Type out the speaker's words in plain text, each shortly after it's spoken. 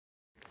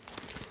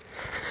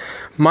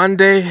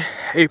Monday,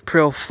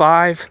 April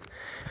 5,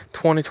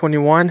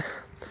 2021,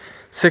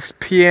 6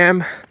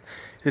 p.m.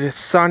 It is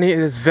sunny. It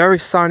is very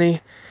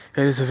sunny.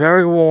 It is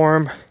very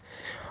warm.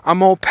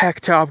 I'm all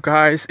packed up,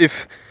 guys.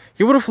 If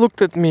you would have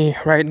looked at me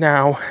right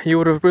now, you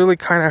would have really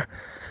kind of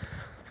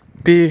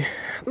be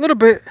a little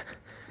bit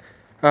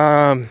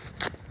not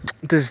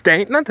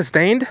disdained.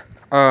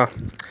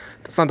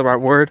 That's not the right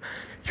word.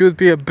 You would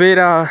be a bit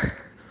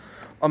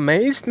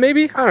amazed,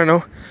 maybe. I don't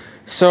know.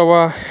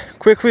 So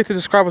quickly to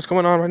describe what's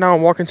going on right now,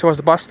 I'm walking towards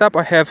the bus stop.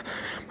 I have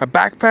my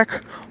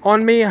backpack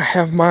on me. I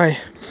have my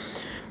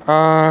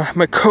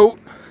my coat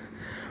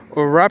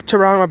wrapped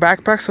around my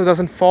backpack so it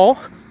doesn't fall.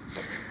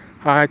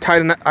 I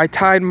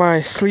tied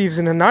my sleeves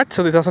in a knot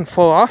so it doesn't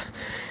fall off.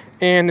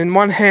 And in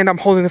one hand, I'm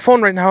holding the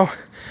phone right now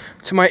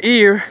to my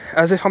ear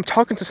as if I'm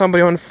talking to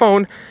somebody on the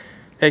phone,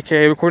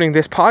 aka recording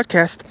this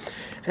podcast.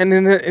 And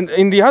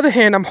in the other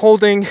hand, I'm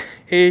holding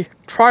a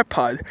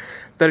tripod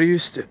that I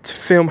used to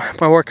film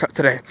my workout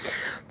today.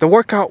 The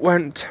workout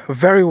went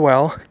very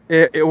well.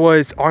 It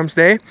was arms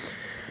day.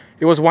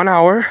 It was 1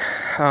 hour.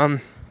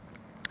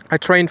 I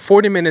trained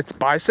 40 minutes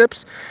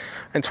biceps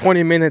and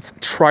 20 minutes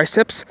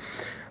triceps.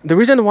 The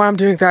reason why I'm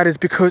doing that is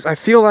because I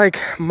feel like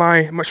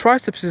my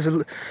triceps is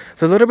a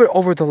little bit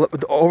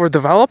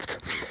overdeveloped,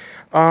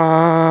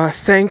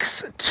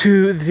 thanks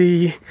to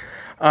the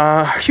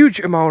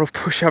huge amount of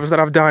push-ups that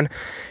I've done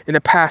in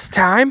the past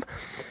time.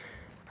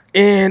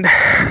 And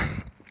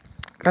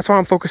that's why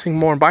I'm focusing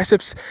more on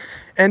biceps.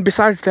 And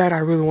besides that, I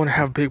really want to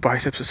have big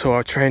biceps, so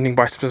I'm training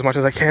biceps as much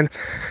as I can.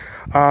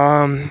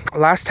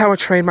 Last time I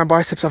trained my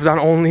biceps, I've done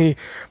only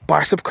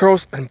bicep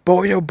curls, and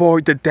boy oh boy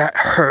did that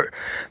hurt.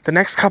 The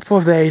next couple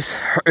of days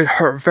it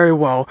hurt very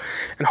well,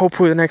 and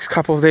hopefully the next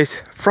couple of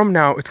days from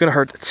now it's gonna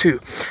hurt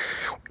too.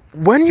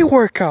 When you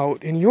work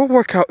out, in your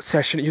workout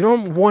session, you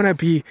don't want to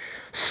be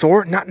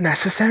sore, not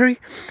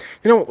necessary.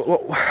 You know,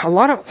 a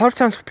lot of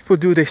times what people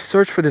do, they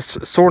search for this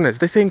soreness.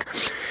 They think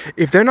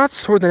if they're not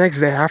sore the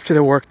next day after they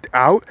worked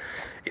out,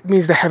 it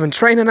means they haven't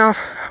trained enough,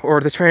 or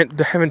they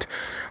haven't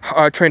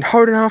trained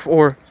hard enough,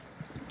 or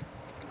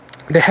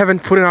they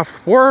haven't put enough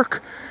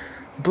work,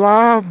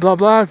 blah, blah,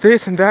 blah,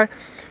 this and that.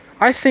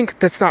 I think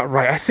that's not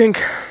right. I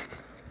think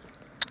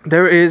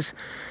there is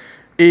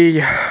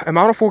a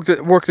amount of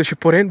work that you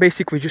put in.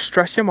 Basically, you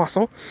stress your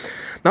muscle.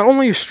 Not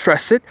only you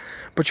stress it,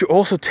 but you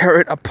also tear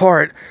it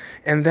apart.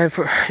 And then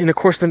in the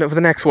course of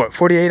the next,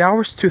 48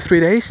 hours,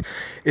 2-3 days,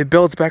 it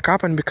builds back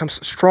up and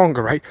becomes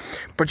stronger, right?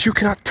 But you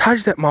cannot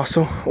touch that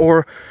muscle,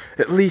 or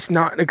at least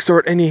not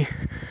exert any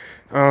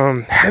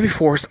heavy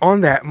force on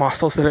that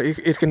muscle so that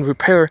it can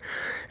repair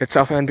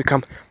itself and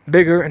become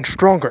bigger and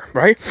stronger,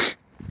 right?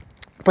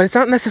 But it's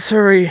not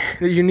necessary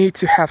that you need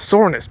to have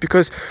soreness,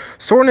 because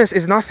soreness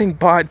is nothing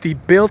but the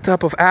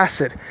build-up of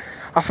acid.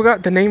 I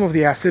forgot the name of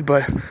the acid,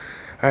 but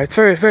it's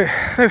very, very,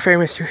 very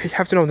famous. You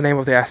have to know the name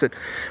of the acid.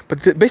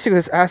 But basically,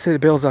 this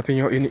acid builds up in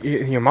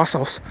your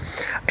muscles,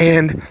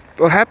 and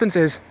what happens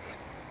is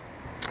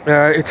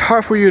it's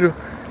hard for you to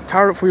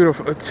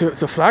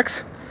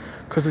flex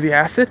because of the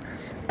acid,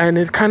 and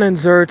it kind of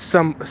exerts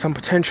some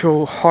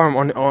potential harm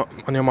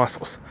on your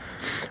muscles.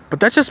 But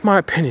that's just my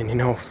opinion, you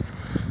know.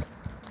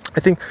 I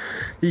think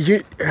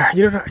you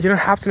don't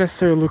have to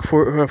necessarily look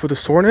for the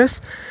soreness.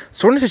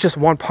 Soreness is just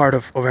one part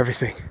of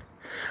everything.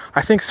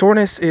 I think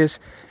soreness is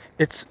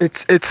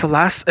it's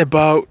less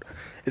about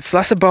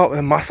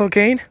a muscle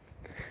gain.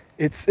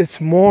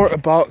 It's more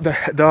about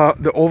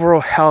the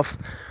overall health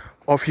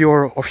of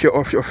your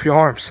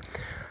arms,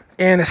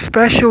 and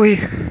especially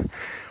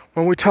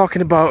when we're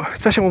talking about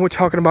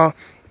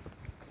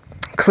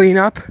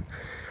cleanup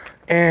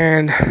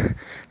and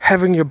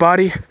having your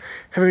body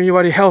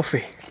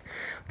healthy.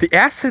 The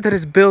acid that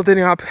is building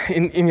up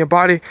in your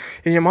body,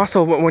 in your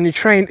muscle, when you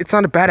train, it's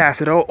not a bad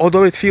acid.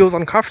 Although it feels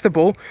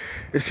uncomfortable,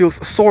 it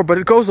feels sore, but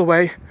it goes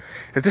away.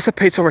 It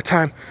dissipates over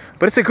time.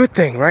 But it's a good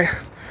thing, right?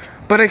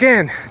 But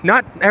again,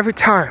 not every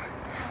time.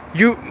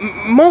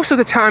 Most of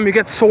the time you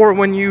get sore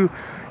when you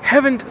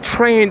haven't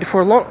trained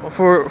for a long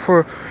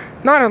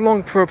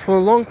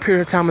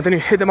period of time, and then you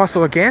hit the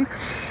muscle again,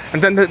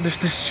 and then the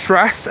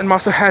stress and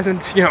muscle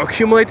hasn't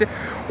accumulated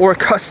or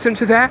accustomed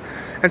to that.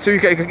 And so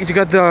you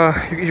get the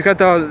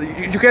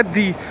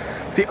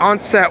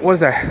onset. What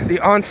is that? The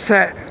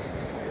onset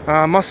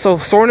muscle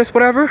soreness,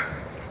 whatever.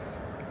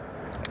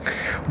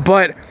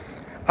 But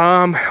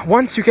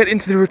once you get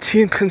into the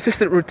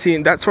consistent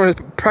routine, that soreness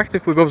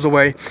practically goes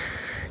away.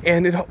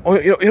 And it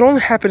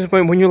only happens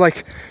when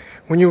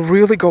you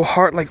really go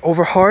hard, like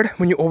over hard,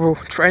 when you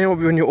overtrain or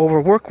when you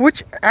overwork,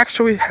 which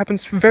actually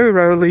happens very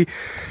rarely.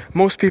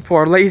 Most people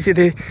are lazy.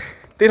 They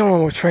don't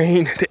want to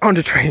train. They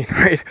undertrain,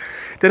 right?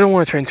 They don't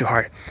want to train too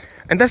hard.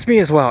 And that's me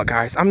as well,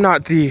 guys. I'm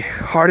not the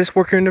hardest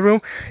worker in the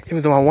room,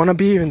 even though I want to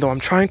be, even though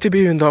I'm trying to be,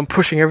 even though I'm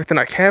pushing everything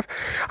I can.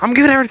 I'm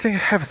giving everything I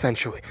have,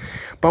 essentially.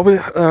 But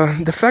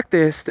the fact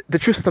is, the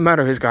truth of the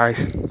matter is,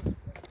 guys,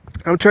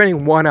 I'm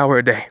training 1 hour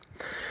a day.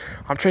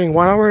 I'm training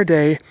 1 hour a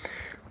day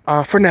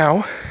for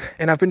now,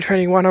 and I've been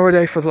training 1 hour a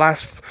day for the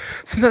last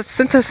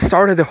since I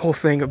started the whole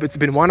thing. It's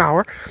been 1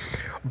 hour.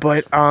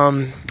 but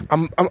I'm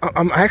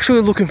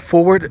actually looking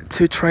forward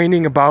to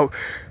training about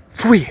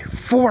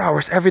 4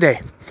 hours every day.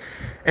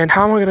 And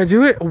how am I gonna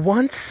do it?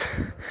 Once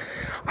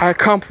I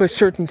accomplish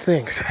certain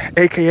things,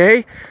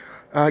 aka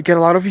get a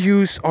lot of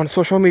views on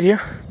social media,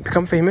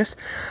 become famous,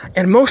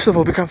 and most of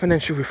all, become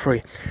financially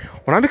free.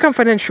 When I become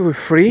financially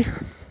free,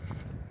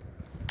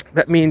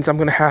 that means I'm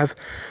gonna have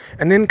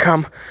an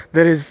income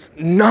that is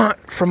not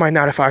from my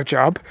 9 to 5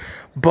 job,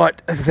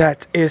 but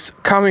that is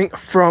coming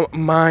from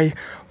my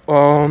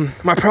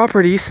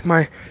properties,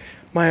 my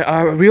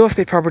real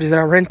estate properties that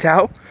I rent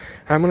out.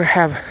 And I'm gonna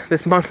have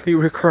this monthly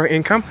recurring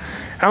income,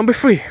 and I'll be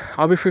free.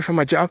 I'll be free from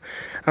my job.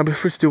 I'll be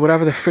free to do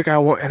whatever the frick I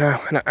want, and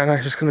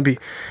I'm just gonna be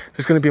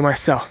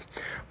myself.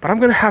 But I'm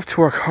gonna have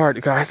to work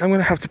hard, guys. I'm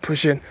gonna have to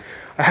push in.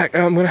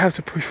 I'm gonna have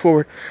to push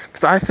forward,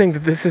 because I think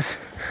that this is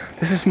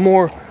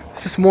more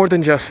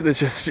than just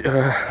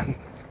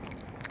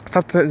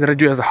something that I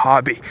do as a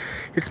hobby.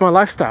 It's my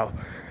lifestyle.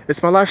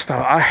 It's my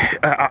lifestyle.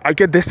 I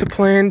get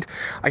disciplined.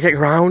 I get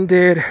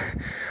grounded.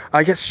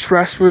 I get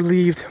stress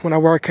relieved when I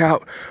work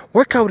out.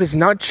 Workout is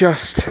not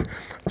just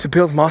to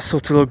build muscle,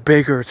 to look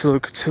bigger, to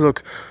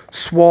look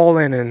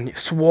swollen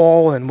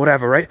and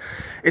whatever, right?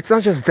 It's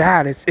not just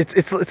that.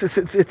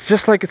 It's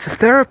just like it's a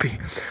therapy.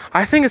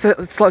 I think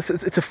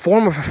it's a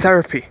form of a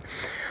therapy.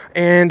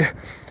 And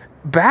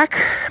back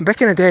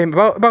in the day,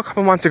 about a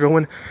couple months ago,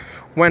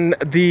 when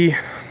the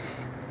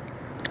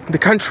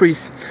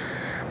countries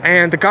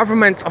and the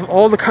government of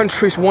all the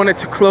countries wanted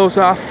to close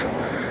up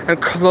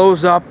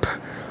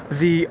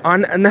the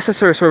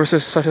unnecessary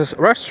services such as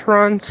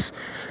restaurants,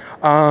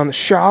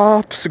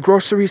 shops,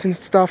 groceries and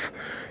stuff,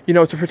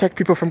 to protect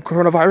people from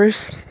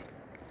coronavirus.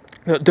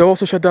 They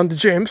also shut down the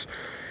gyms,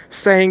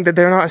 saying that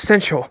they're not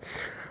essential.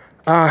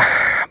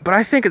 But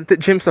I think that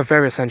gyms are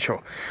very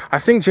essential. I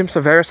think gyms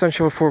are very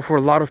essential for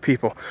a lot of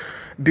people,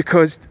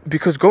 because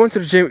going to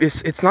the gym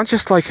it's not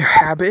just like a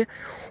habit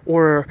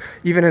or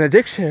even an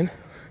addiction,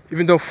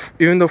 even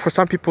though for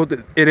some people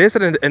it is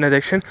an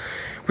addiction,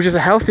 which is a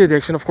healthy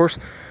addiction, of course.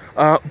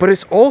 But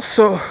it's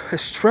also a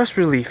stress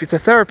relief. It's a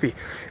therapy.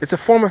 It's a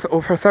form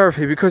of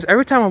therapy, because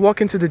every time I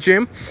walk into the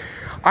gym,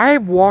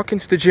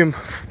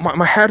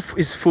 my head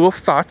is full of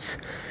thoughts,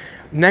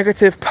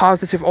 negative,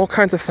 positive, all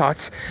kinds of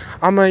thoughts.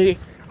 I'm a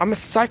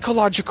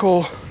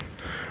psychological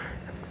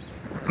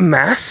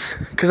mess,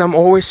 because I'm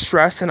always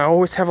stressed and I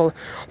always have a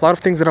lot of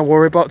things that I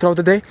worry about throughout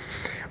the day.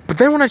 But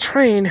then when I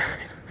train,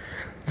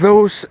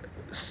 those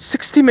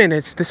 60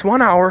 minutes, this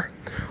 1 hour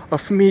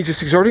of me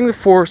just exerting the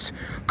force,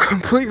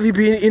 completely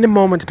being in the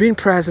moment, being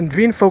present,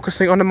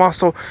 focusing on the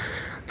muscle,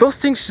 those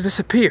things just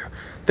disappear.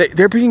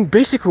 They're being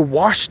basically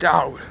washed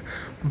out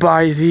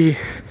by the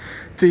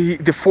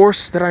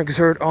force that I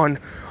exert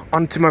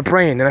onto my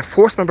brain, and I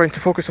force my brain to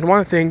focus on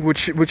one thing,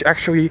 which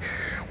actually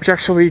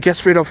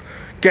gets rid of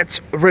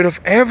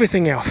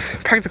everything else,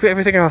 practically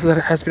everything else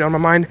that has been on my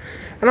mind,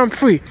 and I'm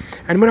free.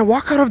 And when I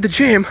walk out of the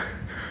gym,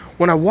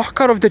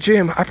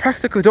 I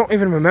practically don't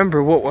even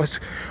remember what was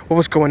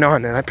going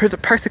on, and I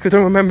practically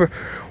don't remember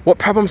what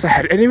problems I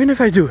had. And even if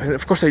I do, and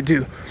of course I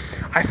do,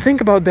 I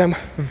think about them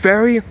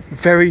very,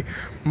 very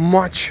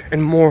much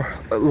and more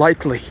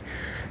lightly,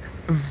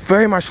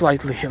 very much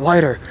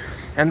lighter,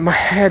 and my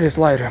head is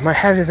lighter. My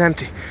head is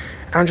empty.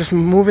 And I'm just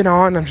moving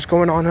on. I'm just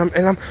going on,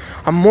 and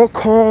I'm more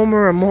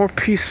calmer. I'm more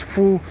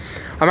peaceful.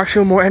 I'm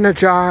actually more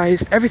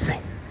energized.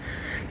 Everything.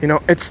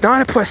 It's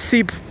not a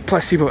placebo.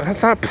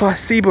 It's not a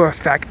placebo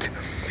effect.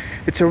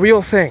 It's a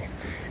real thing.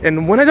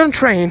 And when I don't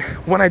train,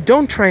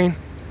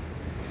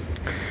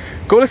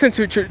 go listen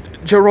to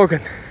Joe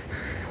Rogan.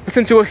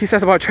 Listen to what he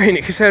says about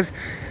training. He says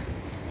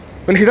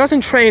when he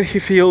doesn't train, he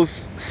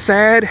feels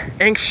sad,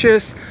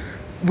 anxious,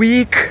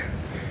 weak,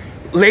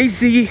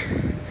 lazy,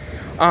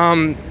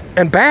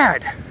 and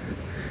bad.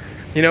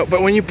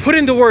 But when you put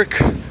in the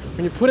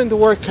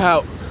work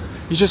out,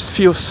 you just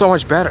feel so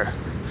much better.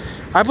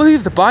 I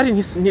believe the body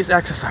needs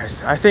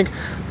exercise. I think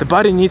the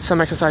body needs some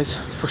exercise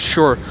for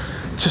sure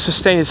to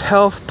sustain its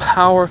health,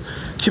 power,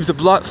 keep the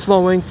blood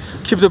flowing,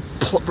 keep the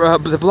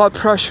blood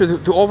pressure,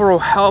 the overall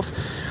health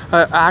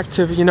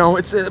active.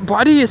 The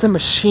body is a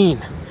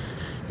machine.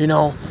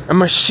 A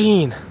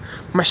machine.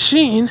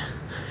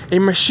 A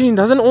machine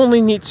doesn't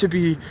only need to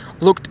be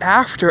looked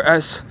after,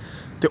 as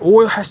the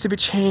oil has to be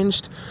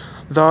changed,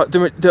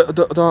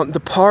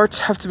 the parts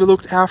have to be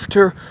looked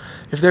after.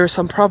 If there is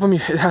some problem,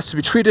 it has to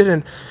be treated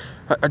and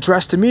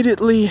addressed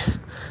immediately.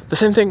 The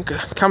same thing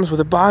comes with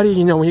the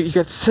body. When you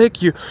get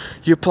sick, you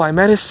apply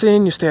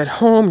medicine, you stay at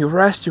home, you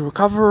rest, you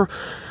recover.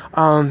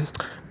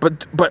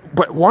 But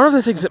one of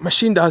the things that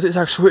machine does is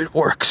actually it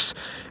works.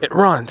 It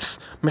runs.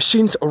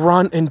 Machines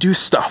run and do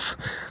stuff.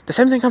 The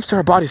same thing comes to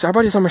our bodies. Our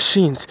bodies are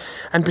machines.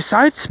 And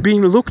besides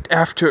being looked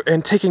after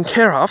and taken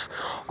care of,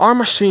 our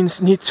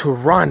machines need to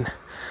run.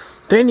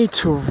 They need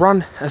to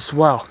run as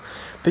well.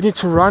 They need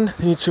to run,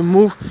 they need to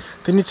move,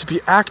 they need to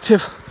be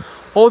active,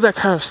 all that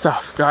kind of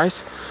stuff,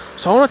 guys.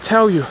 So I want to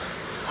tell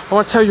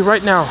you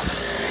right now,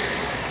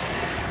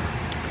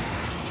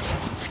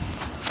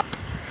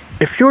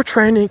 if you're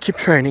training, keep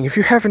training. If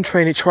you haven't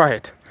trained, try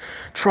it.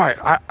 Try it.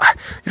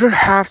 You don't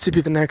have to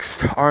be the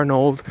next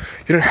Arnold.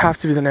 You don't have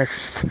to be the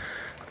next,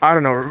 I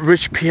don't know,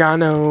 Rich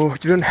Piano.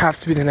 You don't have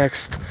to be the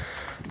next,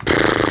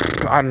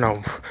 I don't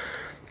know,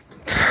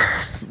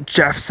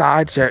 Jeff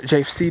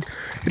Seed.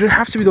 You don't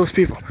have to be those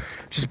people.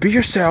 Just be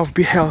yourself.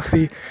 Be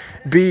healthy.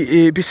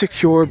 Be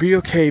secure. Be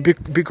okay. Be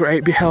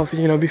great. Be healthy.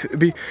 You know,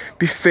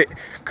 be fit.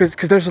 Because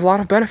there's a lot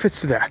of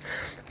benefits to that.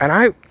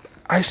 And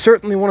I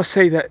certainly want to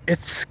say that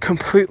it's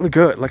completely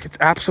good. Like, it's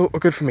absolutely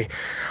good for me.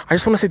 I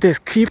just want to say this: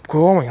 keep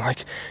going.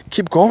 Like,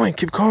 keep going.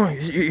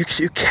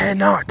 You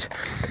cannot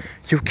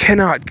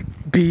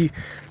be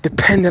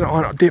dependent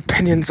on the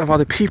opinions of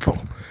other people.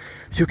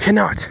 You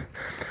cannot.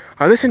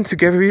 I listened to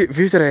Gary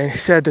Vee today, and he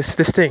said this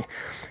thing: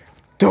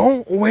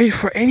 don't wait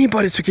for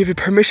anybody to give you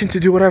permission to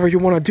do whatever you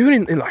want to do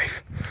in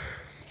life.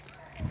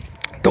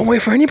 Don't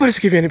wait for anybody to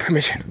give you any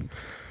permission.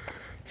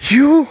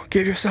 You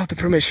give yourself the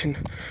permission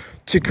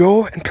to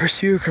go and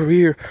pursue your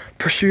career,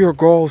 pursue your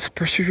goals,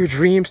 pursue your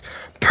dreams,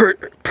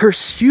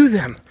 pursue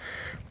them.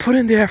 Put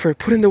in the effort,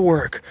 put in the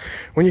work.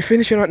 When you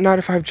finish your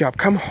 9-to-5 job,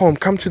 come home,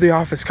 come to the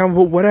office, come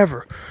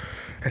whatever,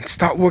 and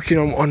start working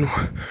on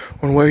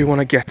where you want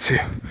to get to.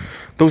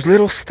 Those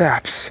little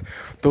steps,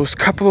 those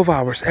couple of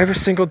hours every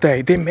single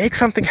day, they make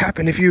something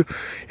happen. If you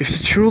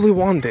truly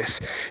want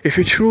this, if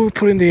you truly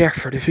put in the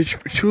effort, if you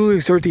truly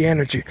exert the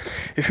energy,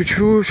 if you're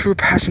truly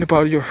passionate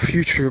about your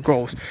future, your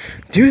goals,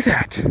 do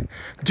that,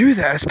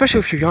 especially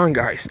if you're young,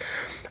 guys.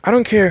 I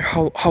don't care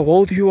how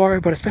old you are,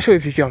 but especially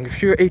if you're young.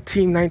 If you're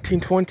 18, 19,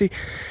 20,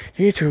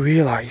 you need to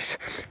realize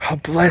how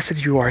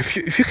blessed you are.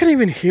 If you can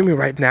even hear me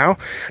right now,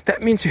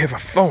 that means you have a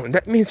phone.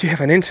 That means you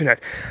have an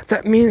internet.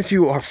 That means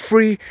you are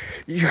free.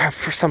 You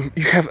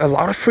have a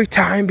lot of free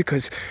time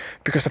because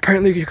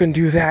apparently you can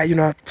do that. You're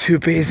not too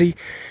busy.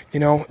 You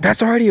know,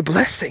 that's already a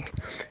blessing.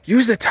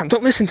 Use the time.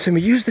 Don't listen to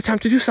me. Use the time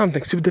to do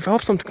something, to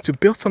develop something, to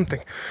build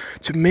something,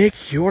 to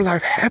make your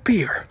life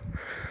happier.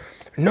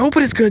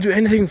 Nobody's going to do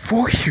anything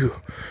for you.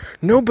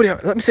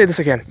 Let me say this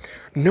again.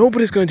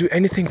 Nobody's going to do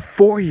anything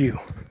for you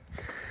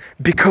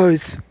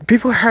because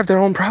people have their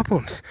own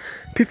problems.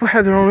 People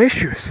have their own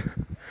issues.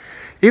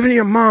 Even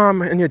your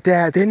mom and your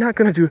dad, they're not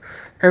going to do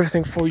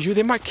everything for you.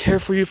 They might care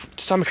for you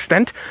to some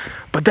extent,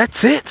 but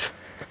that's it.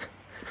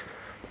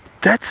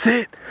 That's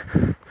it.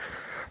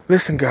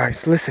 Listen,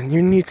 guys,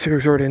 you need to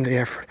exert in the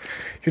effort.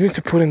 You need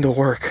to put in the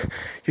work.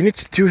 You need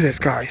to do this,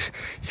 guys.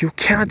 You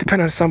cannot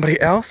depend on somebody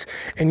else,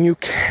 and you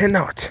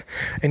cannot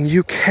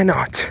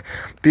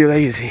be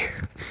lazy.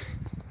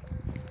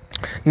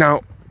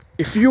 Now,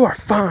 if you are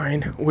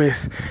fine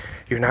with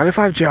your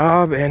 9-to-5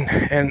 job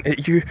and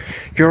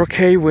you're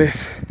okay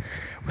with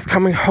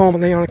coming home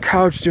and laying on the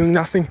couch doing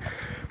nothing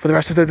for the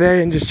rest of the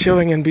day and just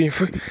chilling and being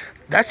free,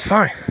 that's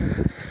fine.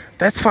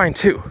 That's fine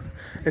too.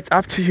 It's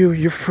up to you.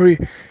 You're free.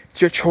 It's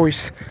your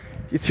choice.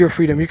 It's your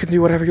freedom. You can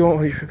do whatever you want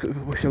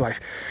with your life.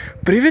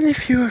 But even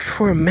if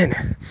for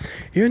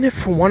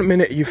 1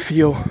 minute you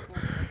feel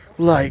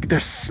like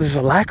there's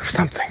a lack of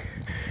something,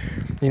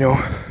 you know.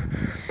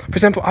 For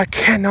example, I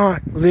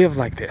cannot live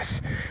like this.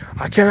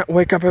 I cannot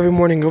wake up every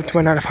morning and go to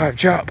my 9-to-5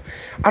 job.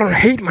 I don't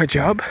hate my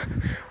job.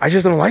 I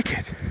just don't like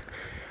it.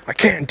 I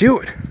can't do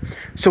it.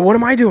 So what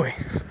am I doing?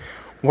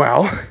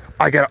 Well,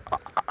 I get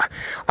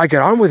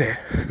on with it.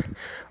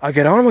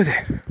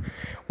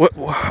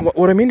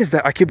 What I mean is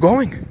that I keep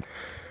going.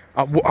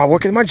 I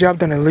work at my job,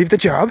 then I leave the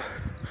job,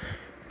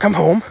 come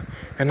home,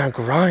 and I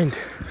grind.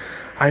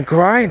 I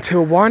grind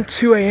till 1,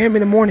 2 a.m.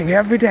 in the morning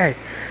every day.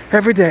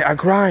 I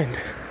grind.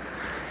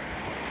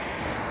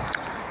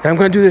 And I'm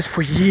going to do this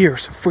for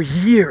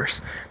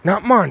years,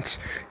 not months,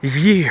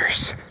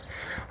 years,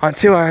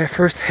 until I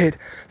first hit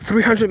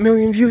 300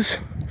 million views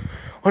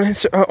on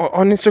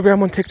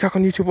Instagram, on TikTok,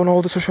 on YouTube, on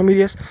all the social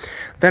medias.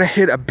 Then I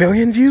hit 1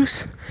 billion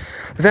views.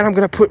 Then I'm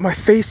gonna put my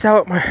face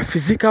out, my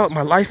physique out,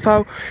 my life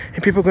out,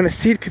 and people are gonna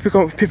see it.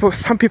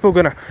 Some people are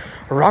gonna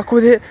rock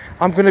with it.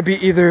 I'm gonna be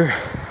either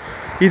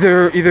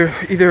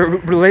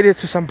related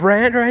to some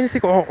brand or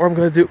anything, or I'm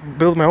gonna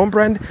build my own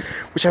brand,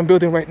 which I'm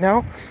building right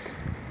now.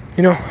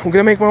 You know, I'm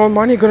gonna make my own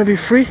money. Gonna be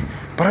free,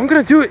 but I'm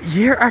gonna do it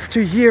year after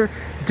year,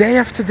 day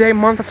after day,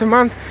 month after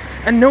month,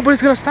 and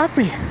nobody's gonna stop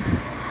me.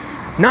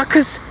 Not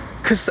because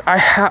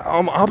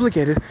I'm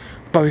obligated,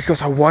 but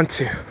because I want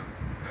to.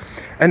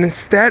 And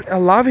instead,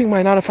 allowing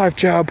my 9-to-5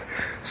 job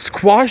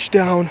squash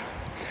down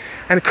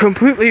and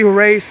completely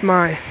erase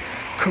my,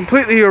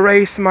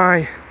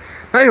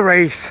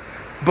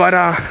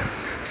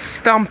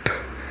 stump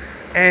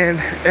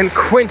and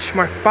quench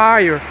my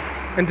fire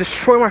and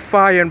destroy my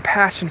fire and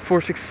passion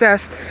for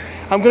success.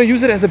 I'm gonna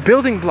use it as a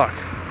building block.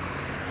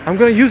 I'm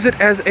gonna use it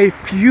as a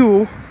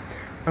fuel.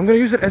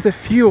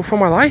 For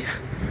my life.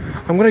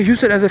 I'm gonna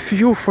use it as a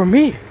fuel for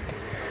me.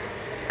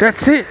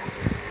 That's it.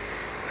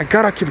 I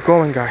gotta keep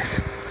going, guys.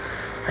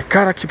 I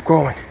gotta keep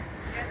going.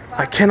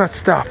 I cannot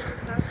stop.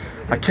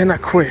 I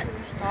cannot quit.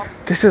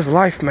 This is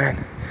life,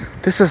 man.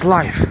 This is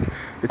life.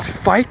 It's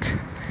fight.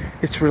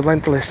 It's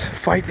relentless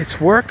fight.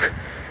 It's work.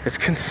 It's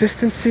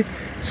consistency.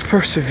 It's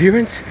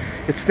perseverance.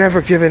 It's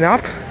never giving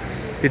up.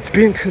 It's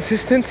being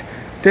consistent,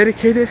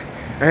 dedicated,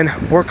 and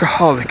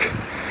workaholic.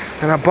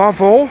 And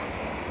above all,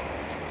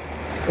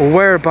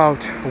 aware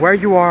about where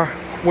you are,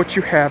 what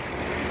you have,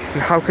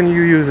 and how can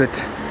you use it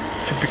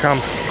to become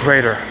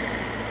greater.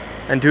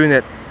 And doing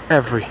it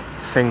every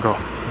single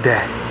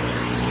day.